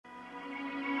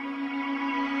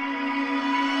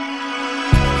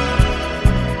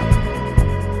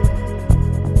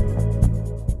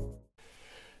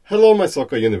Hello my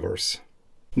soccer universe.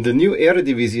 The new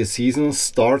Eredivisie season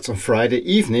starts on Friday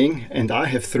evening and I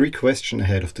have 3 questions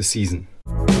ahead of the season.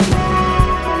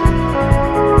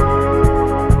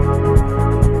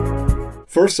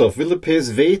 First off, will the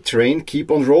PSV train keep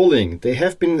on rolling? They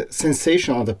have been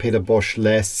sensational under Peter Bosz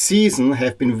last season,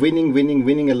 have been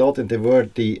winning a lot, and they were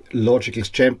the logical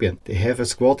champion. They have a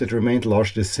squad that remained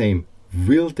largely the same.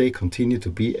 Will they continue to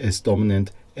be as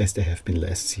dominant as they have been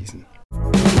last season?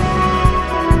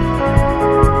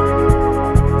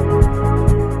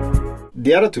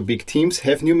 The other 2 big teams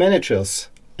have new managers.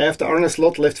 After Arne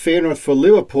Slot left Feyenoord for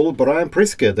Liverpool, Brian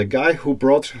Priske, the guy who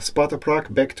brought Sparta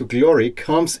Prague back to glory,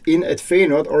 comes in at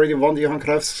Feyenoord, already won the Johan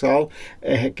Cruijffschaal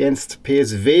against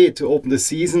PSV to open the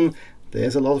season.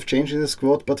 There's a lot of change in the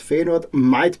squad, but Feyenoord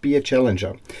might be a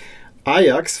challenger.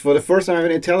 Ajax, for the first time, have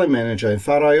an Italian manager in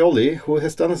Farioli, who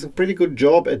has done a pretty good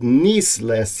job at Nice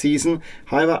last season.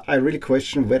 However, I really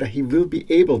question whether he will be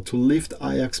able to lift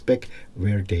Ajax back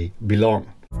where they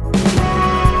belong.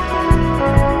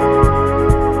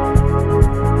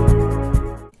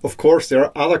 Of course, there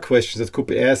are other questions that could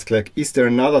be asked, like is there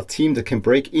another team that can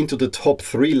break into the top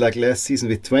 3 like last season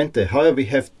with Twente? However, we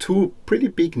have 2 pretty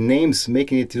big names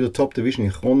making it to the top division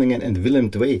in Groningen and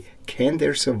Willem II. Can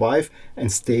they survive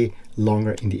and stay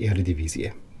longer in the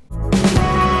Eredivisie?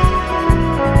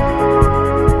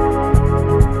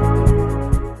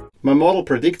 My model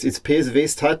predicts it's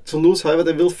PSV's title to lose, however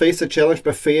they will face a challenge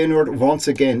by Feyenoord once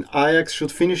again. Ajax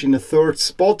should finish in the 3rd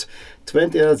spot.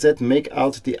 Twente and AZ make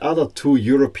out the other 2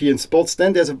 European spots.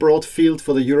 Then there's a broad field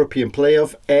for the European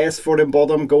playoff. As for the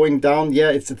bottom going down, yeah,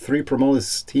 it's the 3 promoted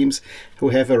teams who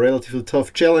have a relatively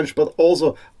tough challenge, but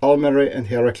also Almere and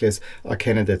Heracles are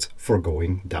candidates for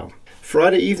going down.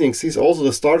 Friday evening sees also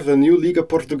the start of the new Liga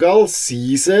Portugal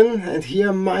season, and here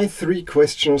are my 3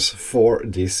 questions for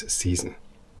this season.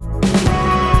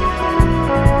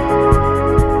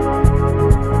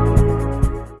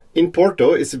 In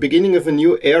Porto, it's the beginning of a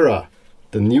new era.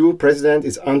 The new president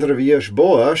is André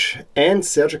Villas-Boas, and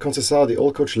Sergio Conceição, the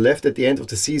old coach, left at the end of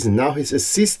the season. Now his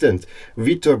assistant,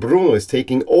 Vitor Bruno, is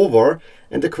taking over,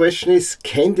 and the question is,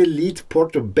 can they lead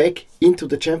Porto back into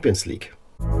the Champions League?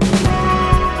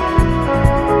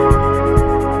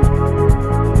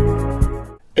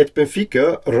 At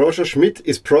Benfica, Roger Schmidt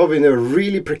is probably in a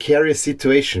really precarious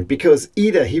situation, because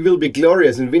either he will be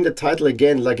glorious and win the title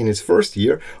again like in his first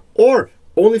year, or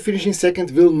only finishing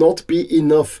 2nd will not be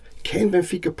enough. Can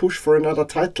Benfica push for another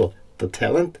title? The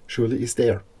talent surely is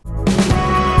there.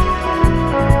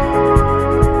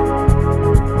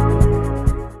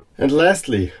 And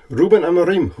lastly, Ruben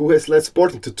Amorim, who has led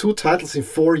Sporting to 2 titles in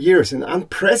 4 years, an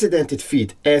unprecedented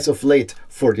feat as of late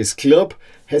for this club,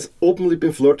 has openly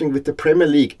been flirting with the Premier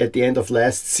League at the end of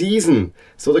last season.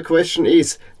 So the question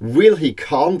is, will he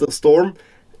calm the storm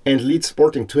and lead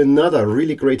Sporting to another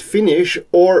really great finish,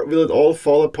 or will it all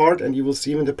fall apart and you will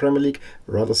see him in the Premier League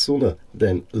rather sooner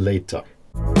than later?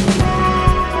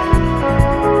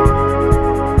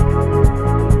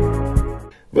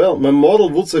 Well, my model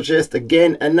would suggest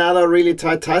again another really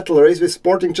tight title race with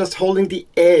Sporting just holding the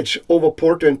edge over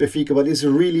Porto and Benfica, but it's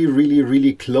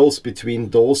really close between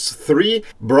those 3.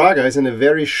 Braga is in a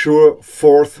very sure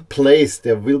 4th place.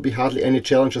 There will be hardly any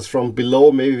challengers from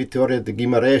below. Maybe Vitória de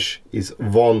Guimarães is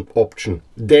one option.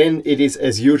 Then it is,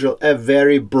 as usual, a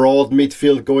very broad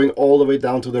midfield going all the way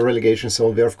down to the relegation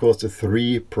zone, where of course the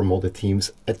 3 promoted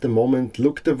teams at the moment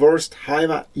look the worst.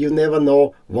 However, you never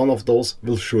know, one of those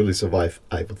will surely survive,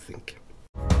 I would think.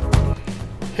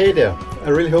 Hey there, I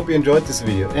really hope you enjoyed this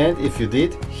video, and if you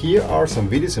did, here are some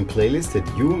videos and playlists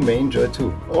that you may enjoy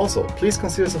too. Also, please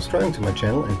consider subscribing to my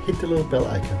channel and hit the little bell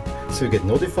icon so you get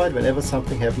notified whenever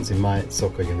something happens in my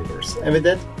soccer universe. And with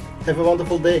that, have a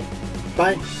wonderful day.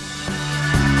 Bye!